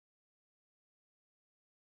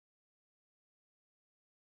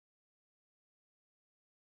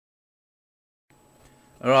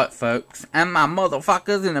Alright folks, and my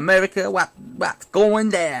motherfuckers in America, what's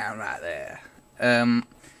going down right there?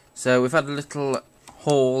 So we've had a little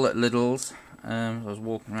haul at Lidl's. I was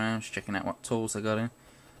walking around just checking out what tools they got in.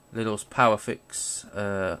 Lidl's Powerfix,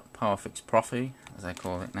 Powerfix Profi, as they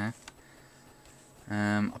call it now.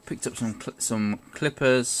 I picked up some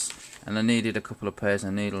clippers, and I needed a couple of pairs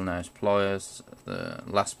of needle nose pliers. The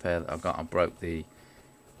last pair that I got, I broke the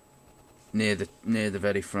near the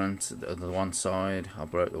very front of the one side. I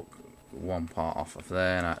broke the one part off of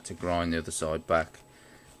there, and I had to grind the other side back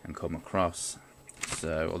and come across.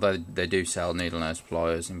 So although they do sell needle nose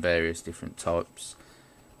pliers in various different types,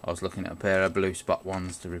 I was looking at a pair of blue spot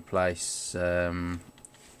ones to replace you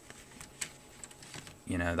know,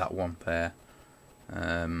 that one pair.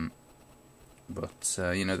 But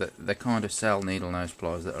you know, they kind of sell needle nose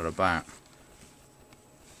pliers that are about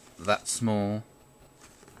that small,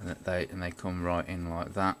 and they come right in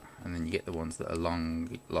like that, and then you get the ones that are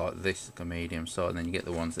long like this, like a medium size, and then you get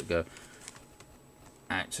the ones that go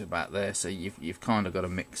out to about there. So you've kind of got a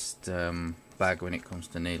mixed bag when it comes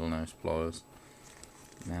to needle nose pliers.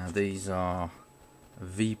 Now these are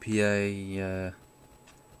VPA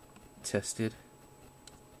tested.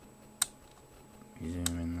 You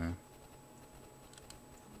zoom in there.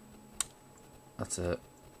 That's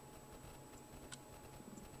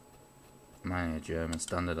mainly a German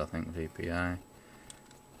standard, I think, VPA.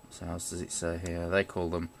 So how does it say here? They call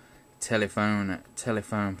them telephone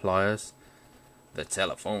pliers. The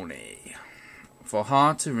telephony. For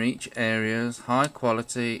hard to reach areas, high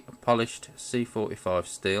quality polished C45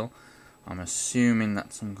 steel. I'm assuming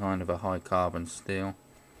that's some kind of a high carbon steel,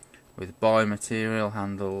 with bi-material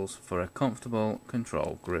handles for a comfortable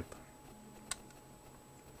control grip.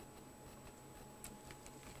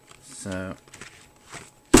 So,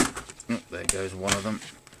 oh, there goes one of them.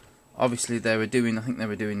 Obviously they were doing, I think they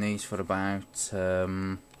were doing these for about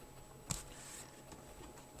 £1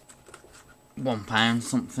 pound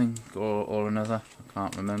something or another, I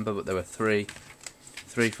can't remember, but there were three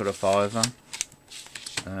for a £5.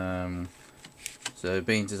 So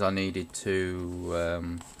being as I needed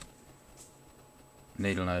two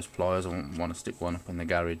needle nose pliers, I wouldn't want to stick one up in the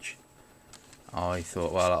garage. I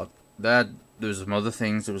thought, well, there was some other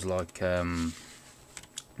things. There was like the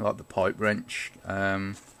pipe wrench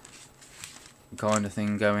kind of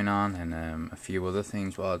thing going on, and a few other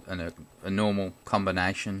things. Well, and a normal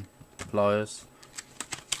combination pliers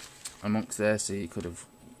amongst there, so you could have,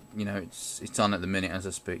 you know, it's on at the minute as I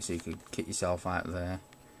speak, so you could kit yourself out there.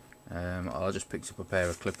 I just picked up a pair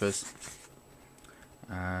of clippers,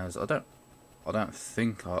 as I don't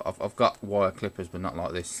think I've got wire clippers, but not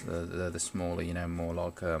like this. They're the smaller, you know, more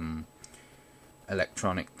like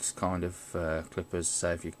electronics kind of clippers.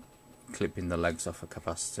 So if you're clipping the legs off a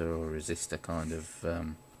capacitor or a resistor kind of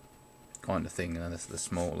thing, and they're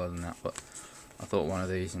smaller than that. But I thought one of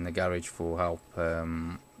these in the garage for help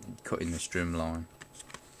cutting the strim line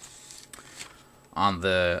on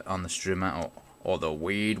the strimmer, or the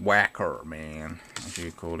weed whacker, man, as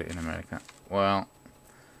you call it in America. Well,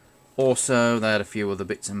 also they had a few other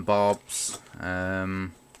bits and bobs. There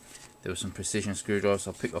were some precision screwdrivers.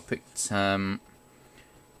 I picked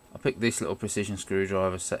this little precision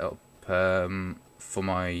screwdriver set up for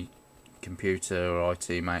my computer or IT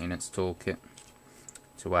maintenance toolkit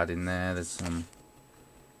to add in there. There's some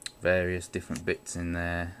various different bits in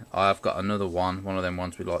there. I've got another one of them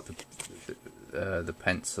ones with like the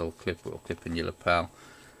pencil clip or clip in your lapel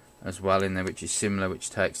as well in there, which is similar,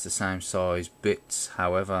 which takes the same size bits.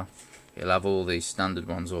 However, it'll have all these standard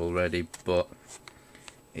ones already, but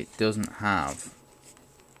it doesn't have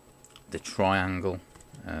the triangle.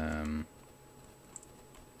 Don't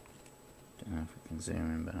know if we can zoom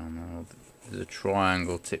in, but I don't know. There's a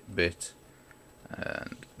triangle tip bit,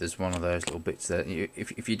 and there's one of those little bits there.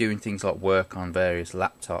 If you're doing things like work on various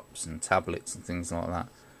laptops and tablets and things like that,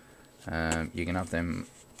 you can have them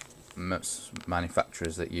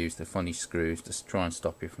manufacturers that use the funny screws to try and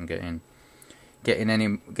stop you from getting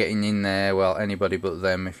in there. Well, anybody but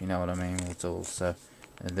them, if you know what I mean, with tools. So,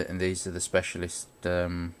 and these are the specialist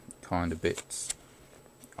kind of bits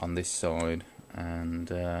on this side, and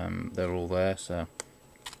they're all there. So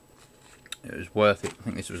it was worth it. I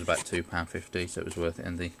think this was about £2.50, so it was worth it.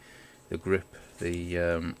 And the grip,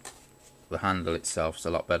 the handle itself is a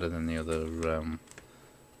lot better than the other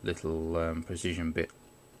little precision bit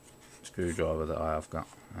screwdriver that I have got.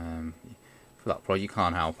 For that price, you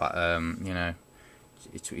can't help it. You know,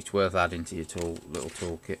 it's worth adding to your little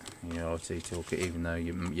toolkit, your IT toolkit, even though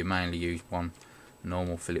you mainly use one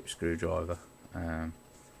normal Phillips screwdriver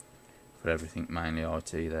for everything, mainly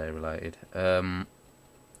IT there related.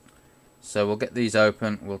 So we'll get these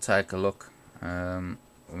open, we'll take a look.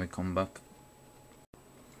 when we come back.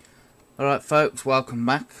 Alright folks, welcome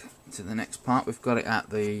back to the next part. We've got it at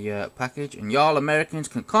the package, and y'all Americans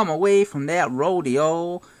can come away from that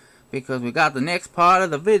rodeo because we got the next part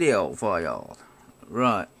of the video for y'all.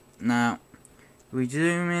 Right, now we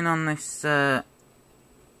zoom in on this here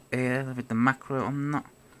with the macro. I'm not,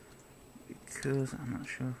 because I'm not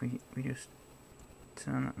sure if we just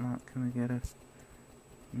turn that light. Can we get a?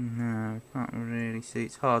 No, we can't really see.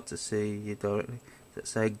 It's hard to see you directly. Does it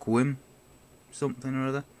say GWIM something or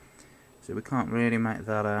other? So we can't really make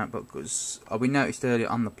that out, but because we noticed earlier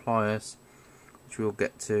on the pliers, which we'll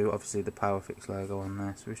get to, obviously the Powerfix logo on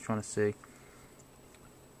there. So we're just trying to see.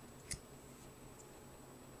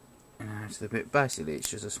 It's the bit. Basically, it's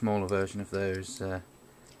just a smaller version of those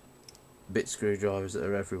bit screwdrivers that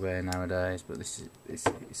are everywhere nowadays. But this is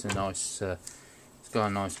it's a nice. It's got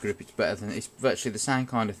a nice grip. It's better than. It's virtually the same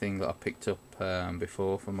kind of thing that I picked up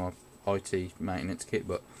before for my IT maintenance kit,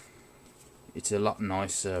 but it's a lot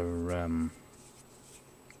nicer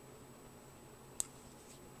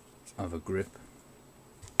of a grip.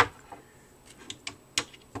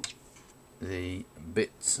 The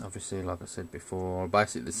bits, obviously, like I said before, are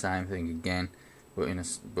basically the same thing again, but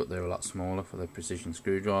they're a lot smaller for the precision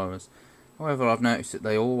screwdrivers. However, I've noticed that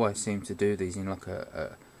they always seem to do these in like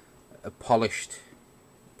a polished,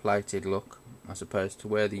 plated look, as opposed to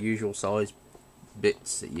where the usual size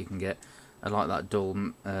bits that you can get are like that dull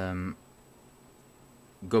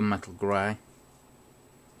gunmetal grey.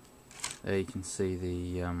 There you can see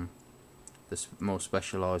the more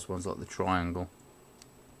specialised ones like the triangle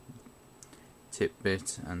tip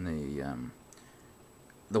bit, and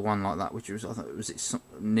the one like that, which was, I thought it was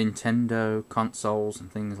Nintendo consoles and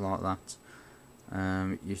things like that.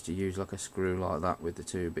 It used to use like a screw like that with the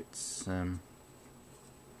two bits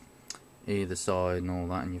either side and all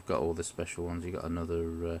that, and you've got all the special ones. You've got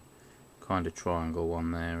another kind of triangle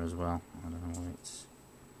one there as well. I don't know what it's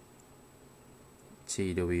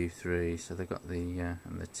TW3, so they got the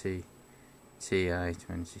and the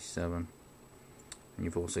TA27, and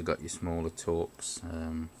you've also got your smaller Torx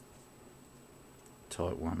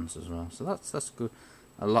type ones as well. So that's good.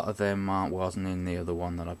 A lot of them wasn't in the other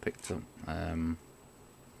one that I picked up.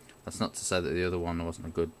 That's not to say that the other one wasn't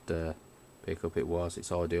a good pickup. It was.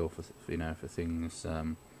 It's ideal for for things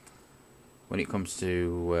when it comes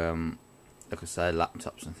to like I say,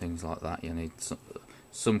 laptops and things like that. You need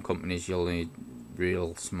some companies. You'll need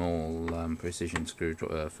real small precision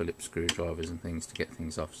Phillips screwdrivers and things to get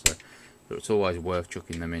things off. So it's always worth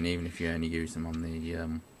chucking them in, even if you only use them on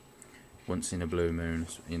the once in a blue moon.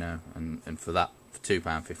 And for that, for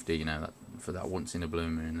 £2.50, that for that once in a blue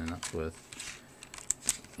moon, then that's worth.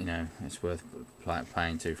 It's worth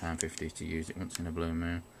paying £2.50 to use it once in a blue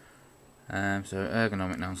moon. So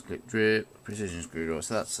ergonomic non-slip drip, precision screwdriver.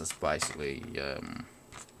 So that's basically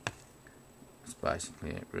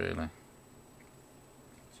it really.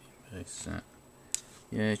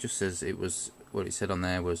 Yeah, it just says it was, what it said on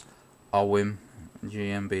there was OWIM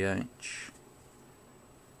GmbH.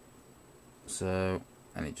 So,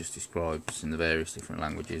 and it just describes in the various different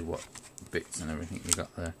languages what bits and everything we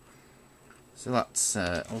got there. So that's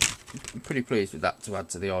I'm pretty pleased with that to add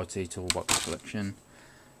to the IT toolbox collection.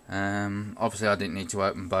 Obviously I didn't need to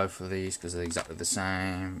open both of these because they're exactly the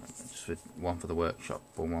same, just with one for the workshop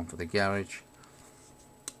and one for the garage.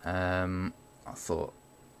 I thought,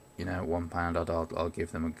 £1 I'll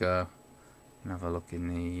give them a go and have a look in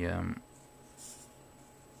the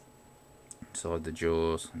inside the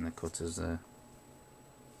jaws and the cutters there.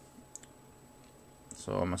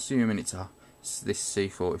 So I'm assuming this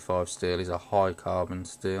C45 steel is a high carbon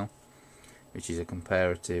steel, which is a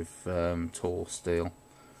comparative tall steel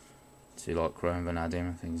to like chrome vanadium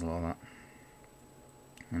and things like that,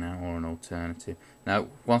 or an alternative. Now,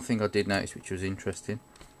 one thing I did notice which was interesting,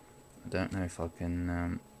 I don't know if I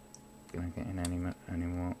can gonna get in any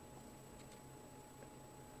more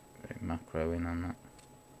macro in on that.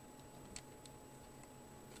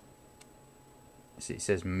 See, it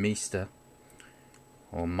says Meister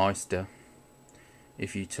or Meister.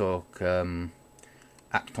 If you talk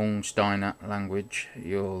Achtung language,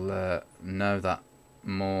 you'll know that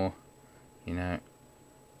more.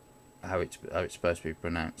 How it's supposed to be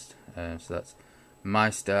pronounced. So that's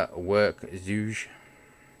Meister Work Zuge.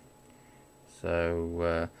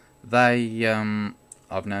 So they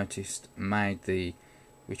I've noticed made the,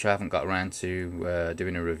 which I haven't got around to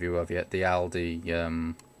doing a review of yet, the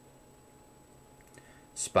Aldi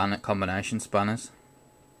spanner combination spanners,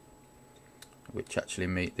 which actually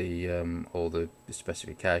meet the all the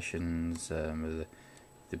specifications, the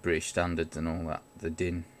British standards and all that, the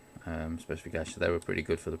DIN specifications. They were pretty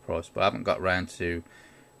good for the price, but I haven't got around to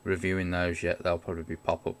reviewing those yet. They'll probably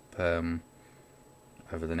pop up over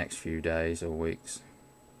the next few days or weeks.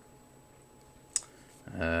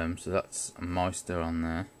 So that's a Meister on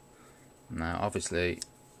there. Now obviously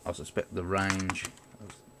I suspect the range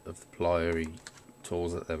of the plier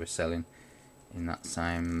tools that they were selling in that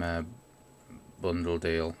same bundle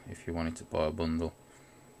deal, if you wanted to buy a bundle,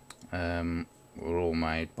 were all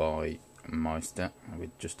made by Meister. We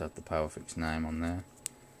just had the Powerfix name on there,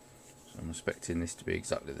 so I'm expecting this to be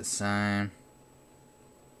exactly the same.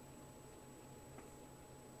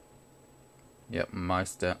 Yep,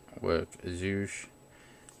 Meister Work Azouge.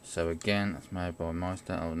 So again, that's made by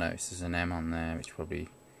Meister. I'll notice there's an M on there, which probably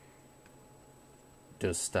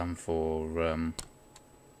does stand for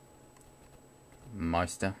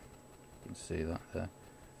Meister. You can see that there,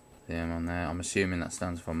 the M on there. I'm assuming that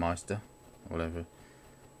stands for Meister, whatever.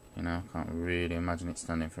 You know, I can't really imagine it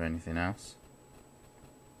standing for anything else.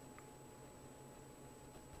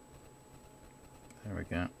 There we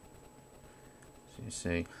go. So you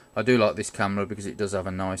see, I do like this camera because it does have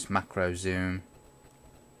a nice macro zoom,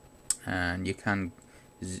 and you can,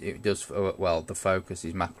 it does, well, the focus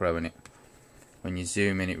is macro in it. When you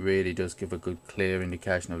zoom in, it really does give a good clear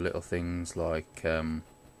indication of little things like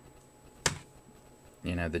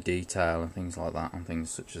you know, the detail and things like that, on things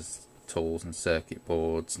such as tools and circuit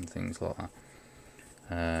boards and things like that.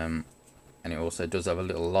 And it also does have a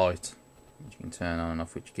little light which you can turn on and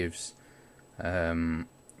off, which gives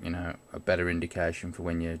you know, a better indication for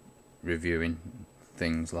when you're reviewing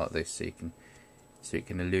things like this, so you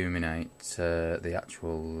can illuminate the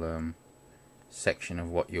actual section of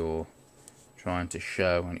what you're trying to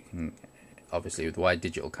show. And it can, obviously with the way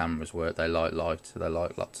digital cameras work, they like light, so they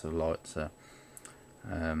like lots of light, so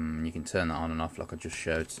you can turn that on and off like I just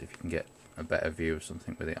showed, so if you can get a better view of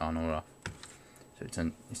something with it on or off. So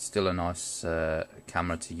it's still a nice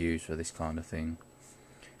camera to use for this kind of thing.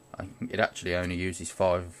 It actually only uses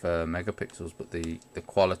 5 megapixels, but the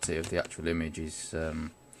quality of the actual image is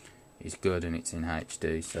good, and it's in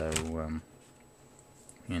HD, so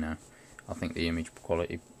you know, I think the image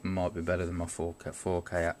quality might be better than my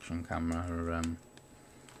 4K action camera,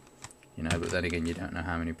 you know, but then again, you don't know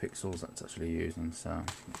how many pixels that's actually using, so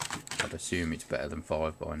I'd assume it's better than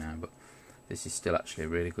 5 by now, but this is still actually a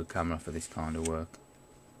really good camera for this kind of work.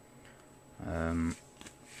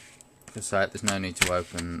 To say it, there's no need to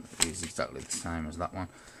open, it's exactly the same as that one.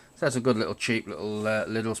 So that's a good little cheap little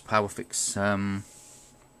Lidl's Powerfix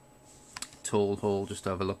tool haul just to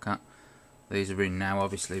have a look at. These are in now,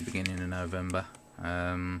 obviously beginning of November.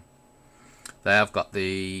 They have got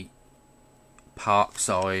the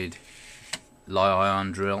Parkside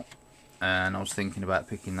Li-ion drill, and I was thinking about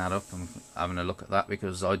picking that up and having a look at that,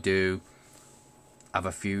 because I do have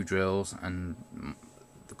a few drills, and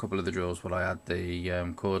a couple of the drills what I had, the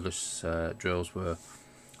cordless drills, were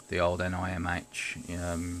the old NIMH,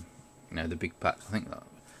 you know, the big packs.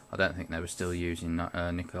 I don't think they were still using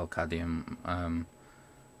nickel cadmium.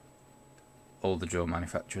 All the drill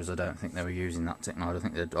manufacturers, I don't think they were using that technology. I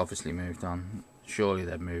think they'd obviously moved on. Surely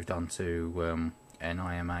they'd moved on to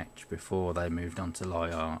NIMH before they moved on to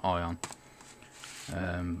Li-ion.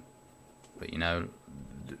 But you know,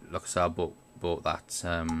 like I said, I bought that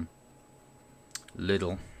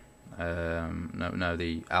Lidl,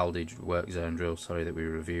 the Aldi work zone drill, sorry, that we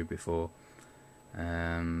reviewed before.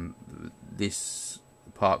 This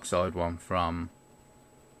Parkside one from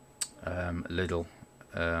Lidl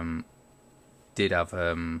did have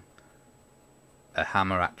a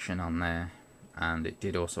hammer action on there, and it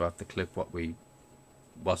did also have the clip, what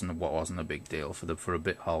wasn't a big deal for a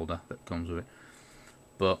bit holder that comes with it,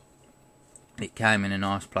 but it came in a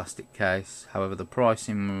nice plastic case. However, the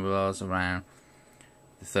pricing was around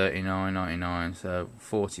 $39.99, so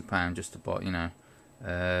 £40 just to buy, you know,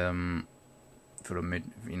 for a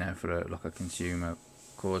like a consumer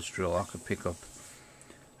cordless drill. I could pick up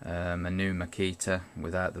a new Makita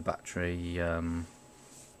without the battery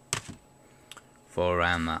for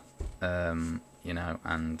around that, you know,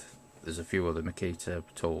 and there's a few other Makita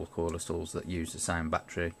cordless tools that use the same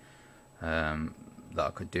battery that I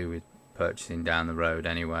could do with purchasing down the road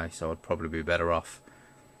anyway, so I'd probably be better off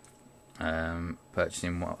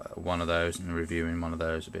purchasing one of those and reviewing one of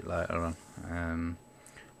those a bit later on.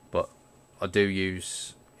 But I do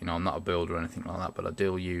use, you know, I'm not a builder or anything like that, but I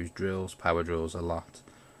do use drills, power drills a lot.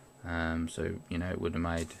 So you know, it would have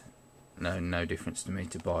made no difference to me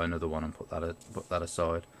to buy another one and put that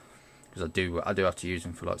aside, because I do have to use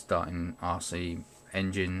them for like starting RC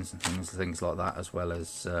engines and things like that, as well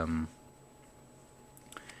as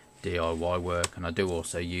DIY work. And I do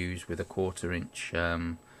also use with a 1/4 inch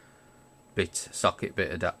socket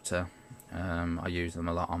bit adapter I use them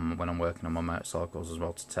a lot when I'm working on my motorcycles as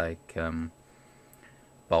well, to take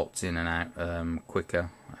bolts in and out quicker,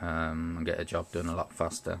 and get a job done a lot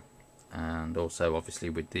faster. And also obviously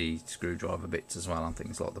with the screwdriver bits as well, and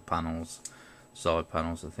things like the panels, side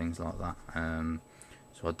panels and things like that.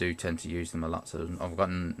 So I do tend to use them a lot. So I've got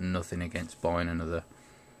nothing against buying another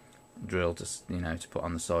drill to to put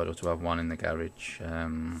on the side, or to have one in the garage,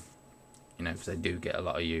 because they do get a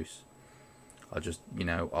lot of use. I just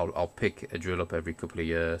I'll pick a drill up every couple of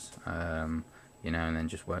years, and then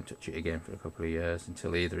just won't touch it again for a couple of years,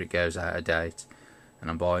 until either it goes out of date and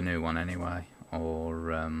I buy a new one anyway,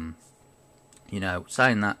 or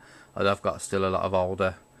saying that, I've got still a lot of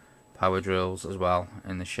older power drills as well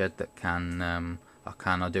in the shed that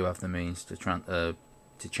I do have the means to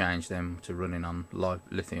change them to running on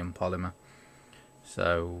lithium polymer.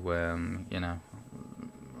 So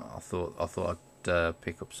I thought I'd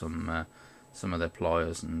pick up some of their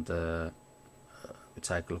pliers and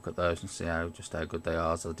take a look at those and see how good they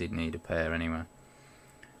are, as I did need a pair anyway.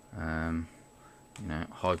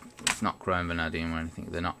 It's not chrome vanadium or anything.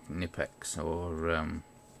 They're not Nipex or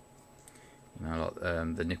like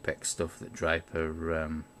the Nipex stuff that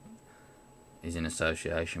Draper is in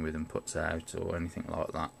association with and puts out, or anything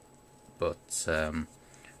like that. But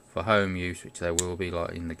for home use, which they will be,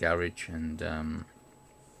 like in the garage and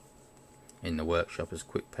in the workshop as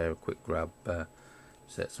pair of quick grab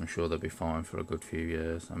sets, I'm sure they'll be fine for a good few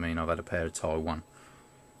years. I mean, I've had a pair of Taiwan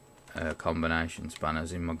combination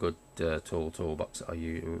spanners in my good toolbox that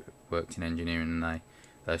I worked in engineering, and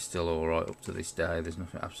they're still alright up to this day. There's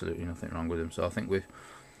absolutely nothing wrong with them. So I think with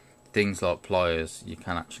things like pliers, you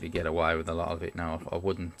can actually get away with a lot of it now. I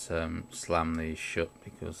wouldn't slam these shut,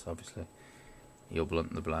 because obviously you'll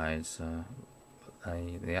blunt the blades,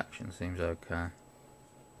 but the action seems okay.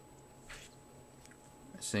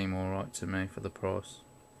 They seem alright to me for the price.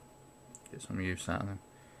 Get some use out of them.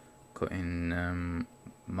 Cutting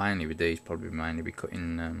mainly with these, probably mainly be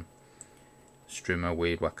cutting strimmer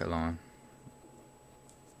weed whacker line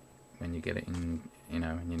when you get it in,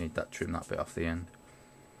 and you need that trim that bit off the end.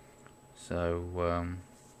 So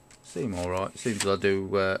seem alright. Seems I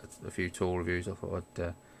do a few tool reviews. I thought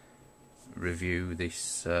I'd review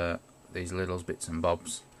these Lidl's bits and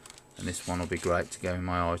bobs, and this one will be great to go in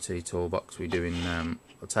my IT toolbox. We're doing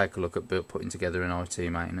I'll take a look at putting together an IT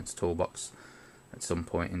maintenance toolbox at some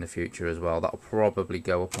point in the future as well. That'll probably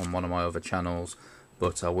go up on one of my other channels,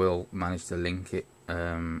 but I will manage to link it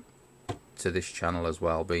to this channel as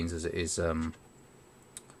well, being as it is a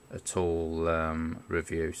tool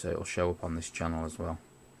review, so it'll show up on this channel as well,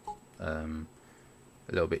 a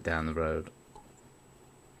little bit down the road.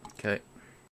 Okay.